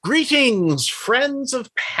Greetings, friends of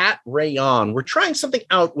Pat Rayon. We're trying something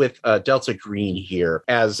out with Delta Green here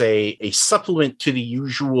as a supplement to the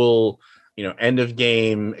usual, end of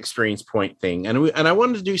game experience point thing. And I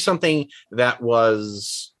wanted to do something that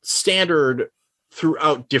was standard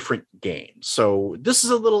throughout different games. So this is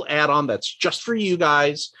a little add-on that's just for you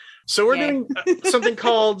guys. So we're doing something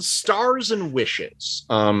called Stars and Wishes.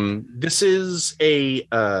 This is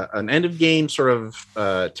an end of game sort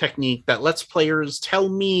of technique that lets players tell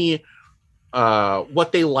me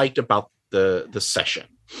what they liked about the session.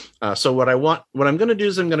 So what I'm going to do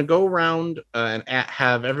is I'm going to go around and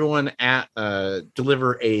have everyone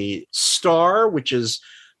deliver a star, which is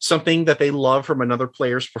something that they love from another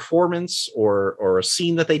player's performance or a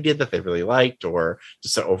scene that they did that they really liked, or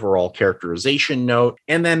just an overall characterization note.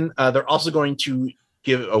 And then they're also going to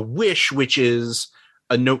give a wish, which is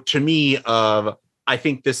a note to me of, I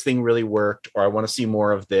think this thing really worked, or I want to see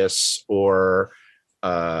more of this, or,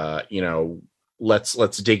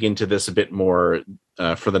 let's dig into this a bit more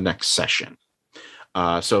for the next session.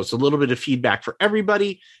 So it's a little bit of feedback for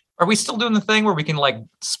everybody. Are we still doing the thing where we can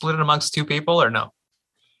split it amongst two people, or no?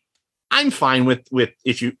 I'm fine with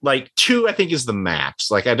if you like 2, I think is the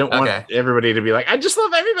max. I don't want everybody to be like, I just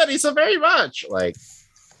love everybody so very much.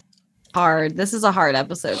 Hard. This is a hard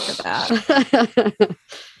episode for that.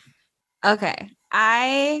 Okay.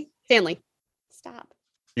 Stanley. Stop.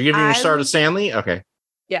 You're giving your star to Stanley? Okay.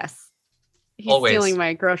 Yes. He's Always stealing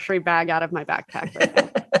my grocery bag out of my backpack right now.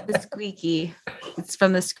 The squeaky. It's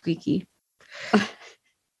from the squeaky.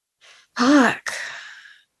 Fuck.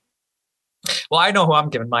 Well, I know who I'm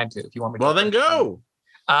giving mine to. If you want me to. Well, then go.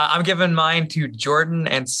 I'm giving mine to Jordan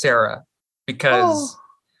and Sarah because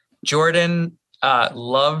Jordan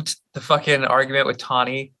loved the fucking argument with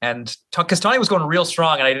Tawny, and because Tawny was going real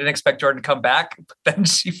strong, and I didn't expect Jordan to come back, but then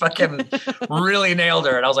she fucking really nailed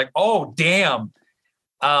her, and I was like, oh damn.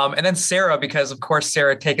 And then Sarah, because of course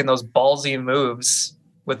Sarah taking those ballsy moves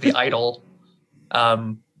with the idol,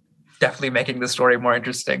 definitely making the story more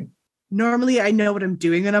interesting. Normally, I know what I'm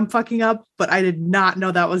doing and I'm fucking up, but I did not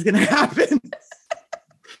know that was going to happen.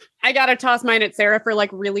 I got to toss mine at Sarah for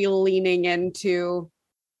really leaning into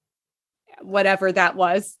whatever that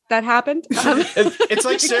was that happened. It's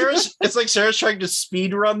like Sarah's trying to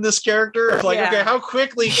speed run this character. Okay, how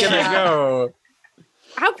quickly can I go?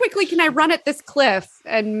 How quickly can I run at this cliff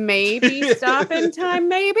and maybe stop in time?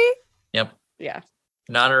 Maybe. Yep. Yeah.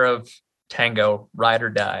 In honor of Tango, ride or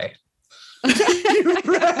die.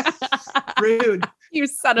 Rude. You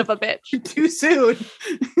son of a bitch. Too soon.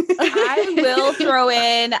 I will throw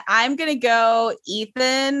in, I'm going to go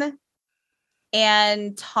Ethan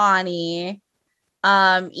and Tawny.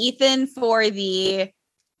 Ethan for the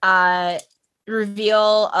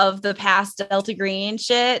reveal of the past Delta Green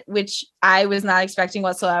shit, which I was not expecting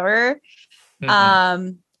whatsoever.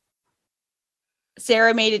 Mm-hmm.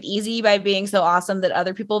 Sarah made it easy by being so awesome that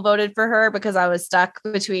other people voted for her because I was stuck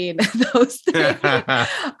between those things.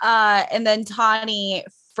 And then Tawny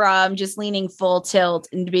from just leaning full tilt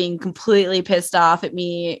and being completely pissed off at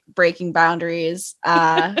me breaking boundaries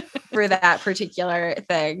for that particular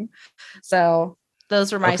thing. So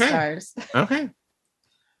those were my stars. Okay.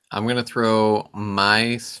 I'm going to throw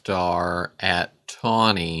my star at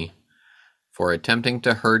Tawny for attempting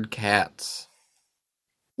to herd cats.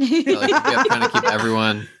 Trying to keep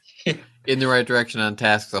everyone in the right direction on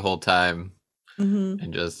task the whole time,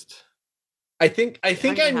 and just. I think I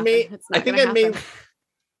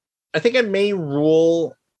may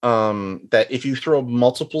rule that if you throw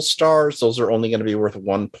multiple stars, those are only going to be worth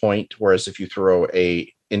 1 point, whereas if you throw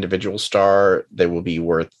a individual star, they will be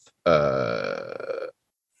worth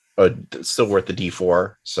still worth the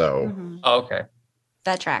D4. So, okay,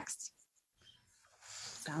 that tracks.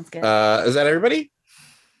 Sounds good. Is that everybody?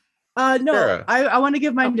 No, Sarah. I want to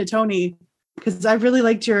give mine to Tony because I really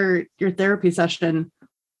liked your therapy session.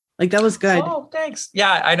 That was good. Oh, thanks.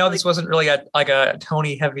 Yeah, I know this wasn't really a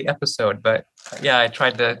Tony heavy episode, but yeah, I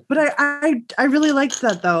tried to. But I really liked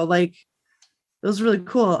that though. It was really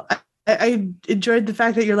cool. I enjoyed the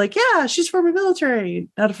fact that you're yeah, she's former military,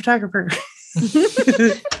 not a photographer.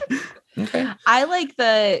 Okay. I like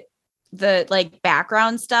the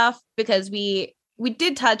background stuff because we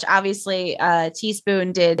did touch, obviously,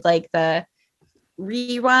 Teaspoon did the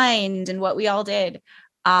rewind and what we all did.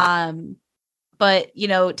 But,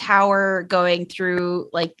 Tower going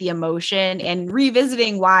through the emotion and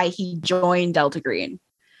revisiting why he joined Delta Green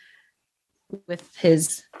with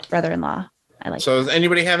his brother-in-law. I like So does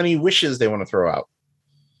anybody have any wishes they want to throw out?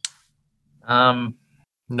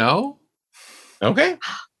 No. Okay.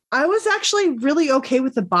 I was actually really okay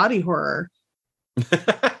with the body horror.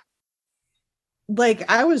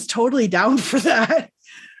 I was totally down for that.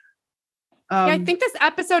 I think this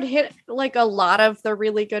episode hit like a lot of the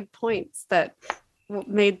really good points that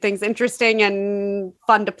made things interesting and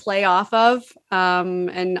fun to play off of.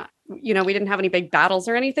 And we didn't have any big battles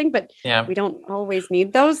or anything, but we don't always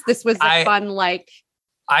need those. This was a fun, like,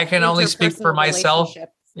 I can only speak for myself.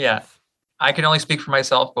 Yeah. I can only speak for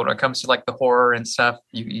myself, but when it comes to like the horror and stuff,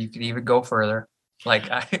 you can even go further. Like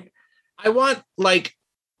I want, like,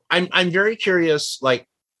 I'm very curious. Like,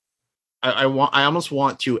 I almost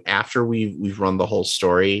want to, after we've run the whole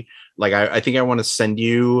story, like I think I want to send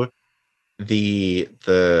you the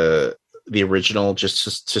original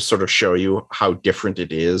just to sort of show you how different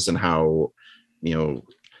it is and how,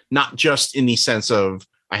 not just in the sense of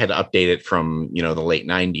I had to update it from, the late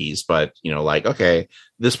 90s, but, like, okay,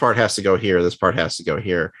 this part has to go here. This part has to go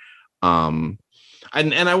here. And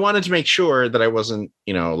I wanted to make sure that I wasn't,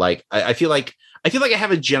 like, I feel like I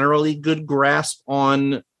have a generally good grasp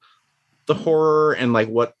on the horror and like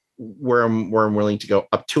where I'm willing to go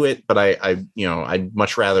up to it. But I'd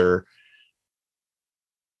much rather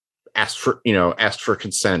ask for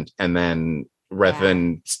consent and then rather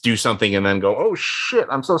than do something and then go, oh shit,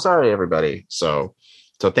 I'm so sorry, everybody. So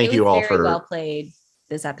thank you all for well played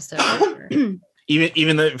this episode.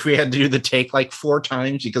 Even though if we had to do the take like 4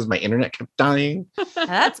 times because my internet kept dying.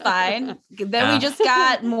 That's fine. Then we just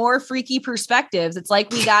got more freaky perspectives. It's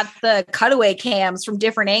like we got the cutaway cams from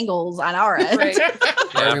different angles on our end. Right.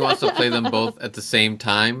 Part of me wants to play them both at the same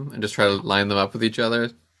time and just try to line them up with each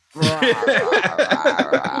other.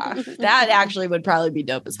 That actually would probably be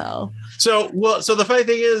dope as hell. So the funny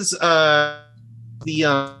thing is, well,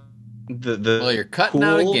 you're cutting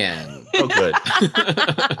out again. Oh, good.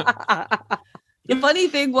 The funny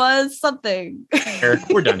thing was something.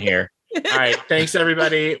 We're done here. All right. Thanks,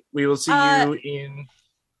 everybody. We will see you in.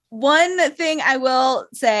 One thing I will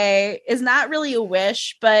say is not really a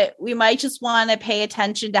wish, but we might just want to pay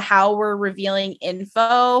attention to how we're revealing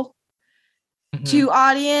info to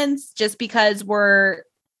audience, just because we're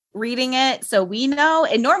reading it so we know.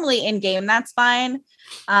 And normally in game, that's fine.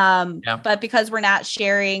 But because we're not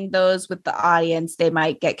sharing those with the audience, they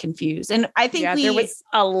might get confused. And I think there was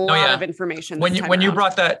a lot of information when you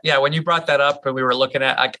brought that up and we were looking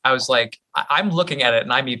at, I was like, I'm looking at it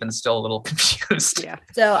and I'm even still a little confused. Yeah.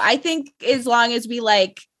 So I think as long as we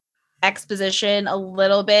like exposition a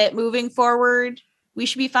little bit moving forward, we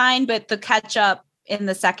should be fine. But the catch up in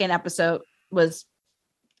the second episode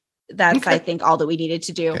I think all that we needed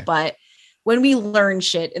to do. Okay. But when we learn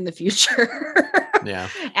shit in the future,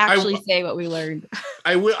 actually say what we learned.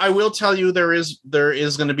 I will tell you there is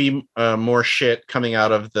going to be more shit coming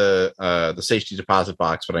out of the safety deposit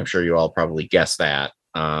box, but I'm sure you all probably guessed that.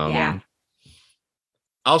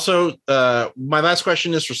 Also, my last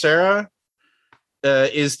question is for Sarah.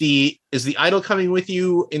 Is the idol coming with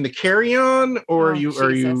you in the carry-on, or are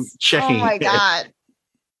you checking? Oh my god.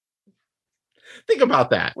 Think about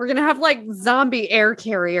that. We're gonna have like zombie air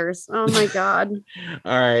carriers. Oh my god!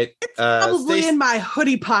 All right, it's probably in my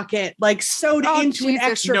hoodie pocket, like sewed into an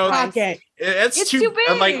extra pocket. It's too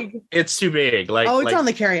big. Like it's too big. Like it's on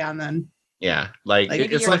the carry-on then. Yeah,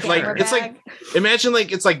 it's like imagine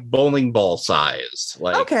like it's like bowling ball size.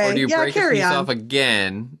 Like okay, or do you break a piece off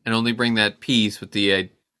again and only bring that piece with the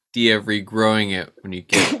idea of regrowing it when you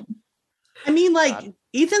get? I mean, like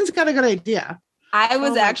Ethan's got a good idea. I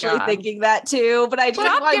was actually thinking that too, but I didn't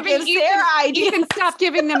want to give Sarah ideas. Ethan, stop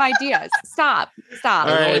giving them ideas. Stop. All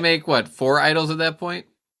right. Only make 4 idols at that point?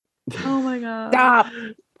 Oh my god! Stop.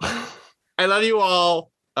 I love you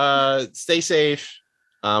all. Stay safe.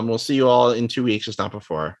 We'll see you all in 2 weeks, if not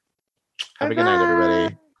before. Have a good night,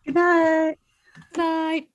 everybody. Good night. Night.